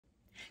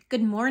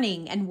Good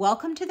morning and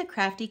welcome to the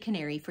Crafty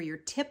Canary for your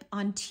tip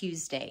on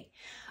Tuesday.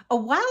 A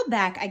while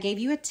back, I gave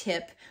you a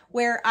tip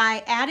where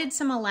I added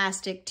some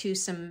elastic to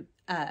some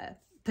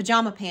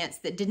pajama pants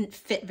that didn't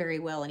fit very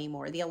well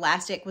anymore. The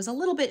elastic was a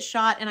little bit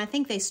short and I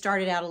think they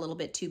started out a little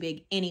bit too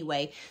big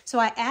anyway. So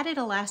I added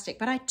elastic,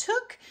 but I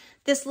took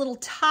this little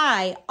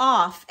tie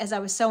off as I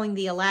was sewing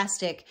the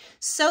elastic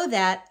so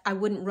that I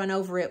wouldn't run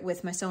over it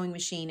with my sewing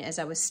machine as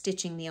I was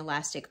stitching the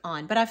elastic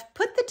on. But I've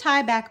put the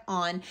tie back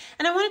on,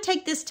 and I want to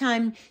take this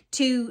time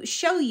to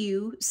show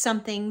you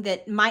something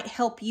that might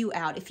help you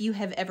out if you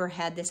have ever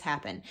had this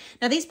happen.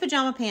 Now these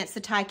pajama pants,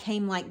 the tie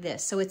came like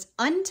this. So it's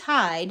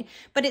untied,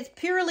 but it's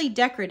purely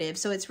decorative.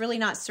 So it's really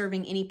not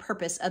serving any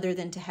purpose other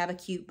than to have a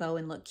cute bow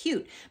and look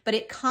cute. But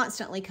it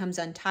constantly comes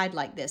untied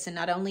like this. And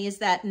not only is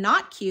that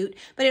not cute,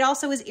 but it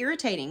also is irritating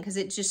because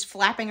it's just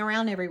flapping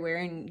around everywhere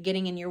and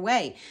getting in your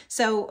way.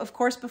 So of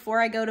course, before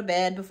I go to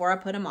bed, before I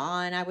put them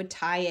on, I would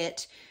tie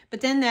it.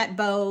 But then that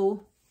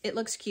bow, it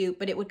looks cute,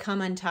 but it would come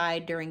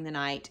untied during the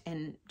night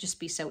and just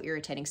be so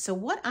irritating. So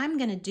what I'm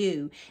going to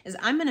do is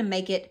I'm going to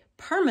make it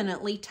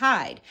permanently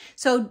tied.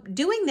 So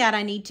doing that,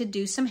 I need to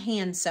do some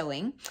hand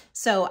sewing.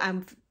 So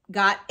I've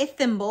got a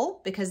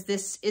thimble because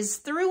this is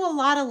through a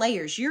lot of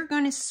layers. You're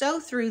going to sew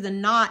through the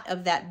knot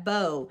of that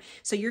bow.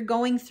 So you're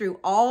going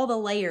through all the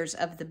layers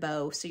of the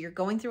bow. So you're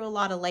going through a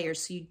lot of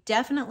layers. So you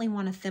definitely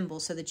want a thimble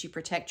so that you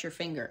protect your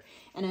finger.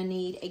 And I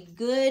need a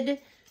good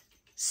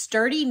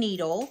sturdy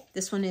needle.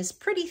 This one is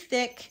pretty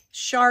thick,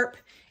 sharp,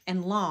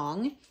 and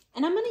long.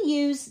 And I'm going to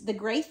use the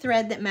gray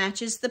thread that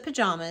matches the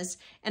pajamas,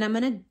 and I'm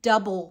going to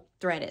double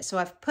thread it. So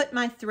I've put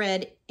my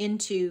thread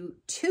into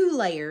two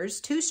layers,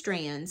 two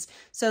strands,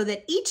 so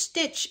that each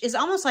stitch is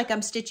almost like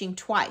I'm stitching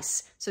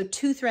twice. So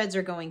two threads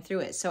are going through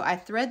it. So I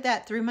thread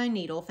that through my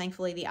needle.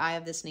 Thankfully, the eye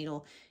of this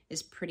needle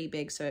is pretty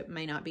big, so it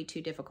may not be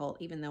too difficult,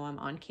 even though I'm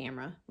on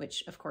camera,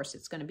 which of course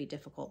it's going to be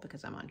difficult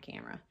because I'm on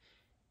camera.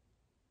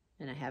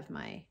 And I have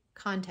my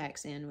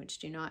contacts in, which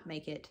do not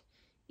make it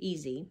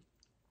easy.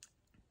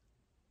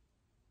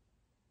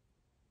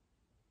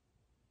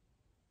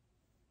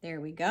 There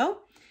we go.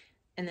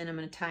 And then I'm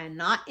going to tie a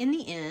knot in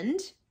the end.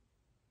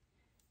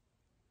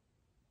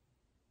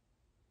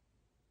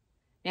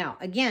 Now,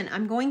 again,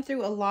 I'm going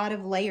through a lot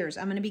of layers.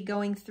 I'm going to be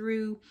going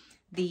through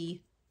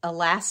the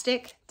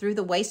elastic, through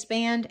the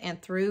waistband, and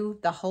through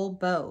the whole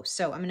bow.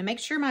 So I'm going to make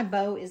sure my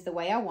bow is the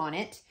way I want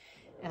it.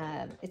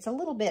 It's a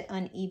little bit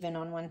uneven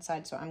on one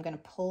side, so I'm going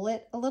to pull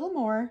it a little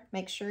more,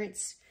 make sure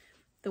it's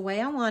the way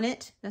I want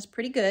it. That's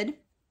pretty good.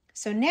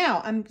 So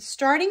now I'm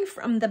starting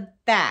from the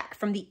back,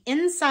 from the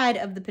inside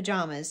of the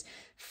pajamas,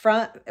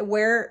 from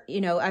where,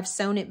 I've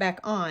sewn it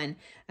back on.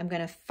 I'm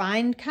going to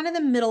find kind of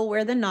the middle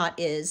where the knot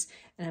is,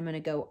 and I'm going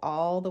to go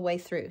all the way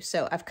through.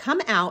 So I've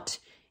come out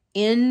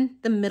in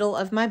the middle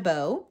of my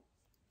bow.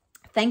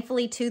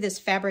 Thankfully, too, this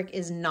fabric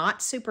is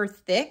not super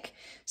thick,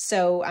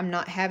 so I'm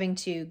not having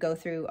to go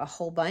through a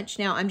whole bunch.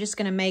 Now, I'm just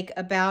going to make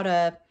about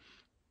a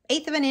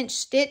 1/8 of an inch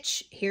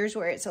stitch. Here's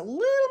where it's a little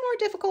more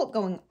difficult,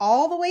 going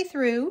all the way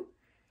through.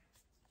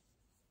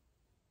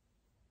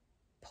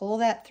 Pull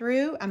that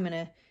through. I'm going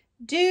to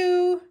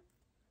do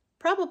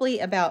probably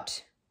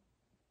about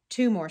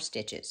 2 more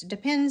stitches. It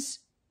depends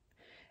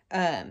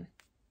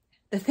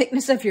the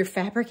thickness of your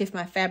fabric. If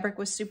my fabric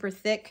was super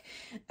thick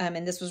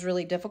and this was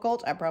really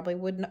difficult, I probably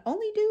would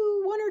only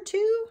do 1 or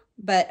 2.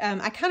 But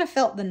I kind of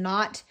felt the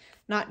knot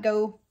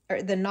go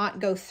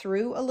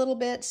through a little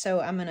bit,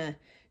 so I'm gonna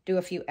do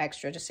a few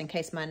extra just in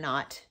case my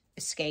knot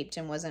escaped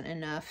and wasn't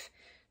enough.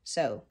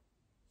 So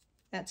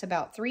that's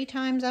about 3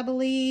 times, I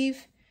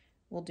believe.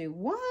 We'll do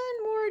 1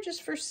 more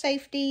just for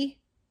safety.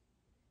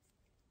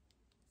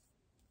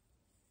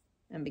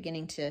 I'm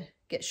beginning to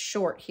get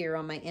short here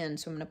on my end,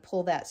 so I'm going to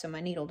pull that so my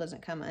needle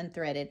doesn't come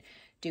unthreaded.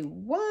 Do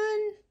 1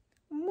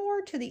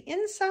 more to the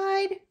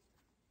inside,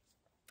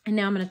 and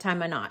now I'm going to tie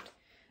my knot.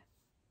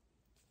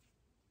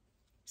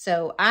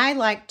 So I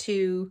like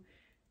to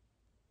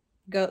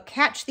go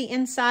catch the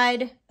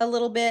inside a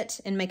little bit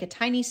and make a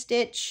tiny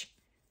stitch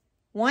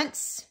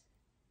once.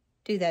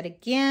 Do that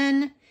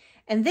again.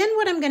 And then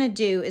what I'm going to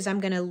do is I'm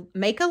going to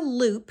make a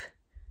loop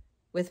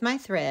with my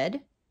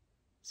thread.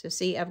 So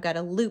see, I've got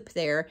a loop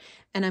there,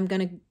 and I'm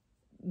going to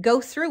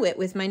go through it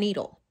with my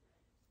needle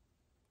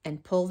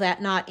and pull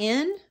that knot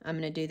in. I'm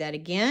going to do that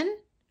again.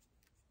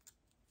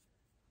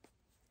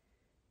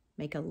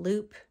 Make a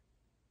loop.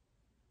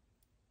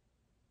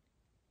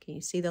 Can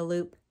you see the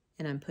loop?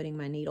 And I'm putting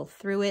my needle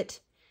through it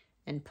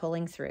and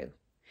pulling through.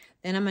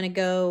 Then I'm going to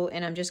go,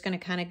 and I'm just going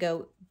to kind of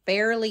go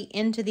barely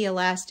into the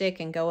elastic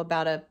and go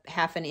about a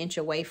 1/2 an inch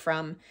away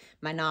from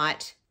my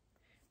knot.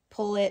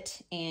 Pull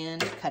it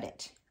and cut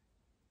it.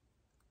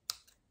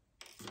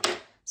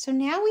 So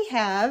now we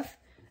have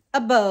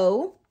a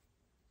bow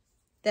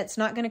that's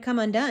not going to come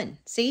undone.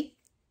 See?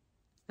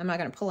 I'm not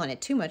going to pull on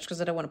it too much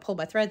because I don't want to pull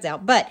my threads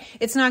out, but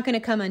it's not going to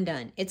come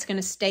undone. It's going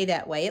to stay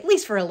that way, at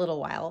least for a little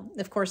while.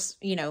 Of course,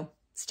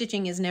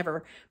 stitching is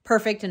never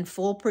perfect and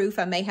foolproof.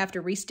 I may have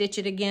to restitch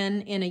it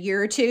again in a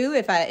year or two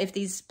if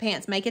these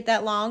pants make it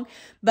that long,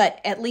 but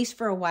at least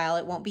for a while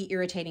it won't be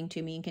irritating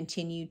to me and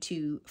continue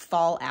to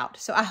fall out.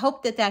 So I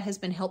hope that has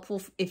been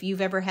helpful if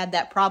you've ever had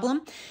that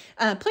problem.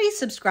 Please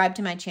subscribe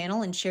to my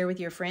channel and share with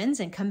your friends,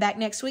 and come back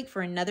next week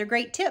for another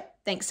great tip.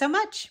 Thanks so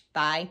much.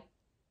 Bye.